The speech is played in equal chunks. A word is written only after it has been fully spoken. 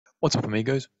What's up,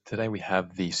 amigos? Today we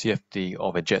have the CFD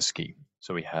of a jet ski.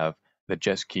 So we have the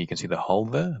jet ski, you can see the hull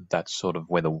there. That's sort of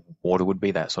where the water would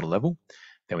be, that sort of level.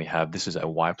 Then we have, this is a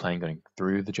Y plane going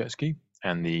through the jet ski,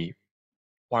 and the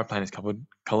Y plane is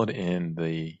colored in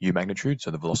the U magnitude,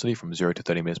 so the velocity from 0 to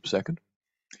 30 meters per second.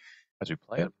 As we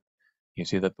play it, you can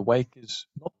see that the wake is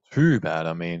not too bad.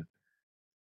 I mean,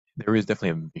 there is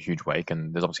definitely a huge wake,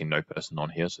 and there's obviously no person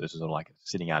on here, so this is sort of like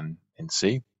sitting out in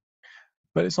sea.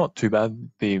 But it's not too bad.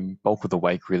 The bulk of the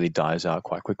wake really dies out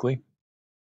quite quickly,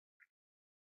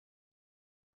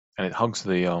 and it hugs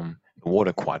the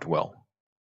water quite well.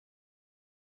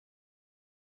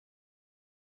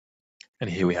 And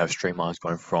here we have streamlines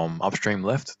going from upstream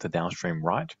left to downstream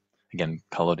right, again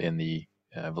colored in the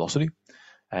velocity.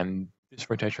 And this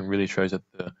rotation really shows that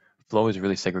the flow is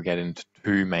really segregated into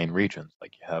two main regions.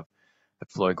 Like you have the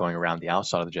flow going around the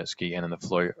outside of the jet ski, and then the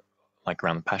flow like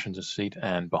around the passenger seat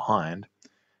and behind.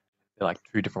 They're like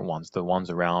two different ones. The ones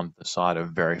around the side are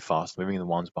very fast moving. The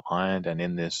ones behind and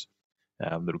in this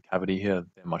little cavity here,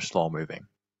 they're much slower moving.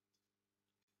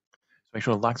 So make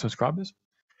sure to like, subscribe this.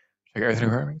 Check out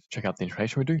everything. Check out the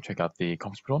information we do. Check out the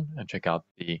comments we put on, and check out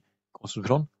the courses we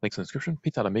put on. Links in the description.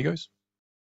 Peace out, amigos.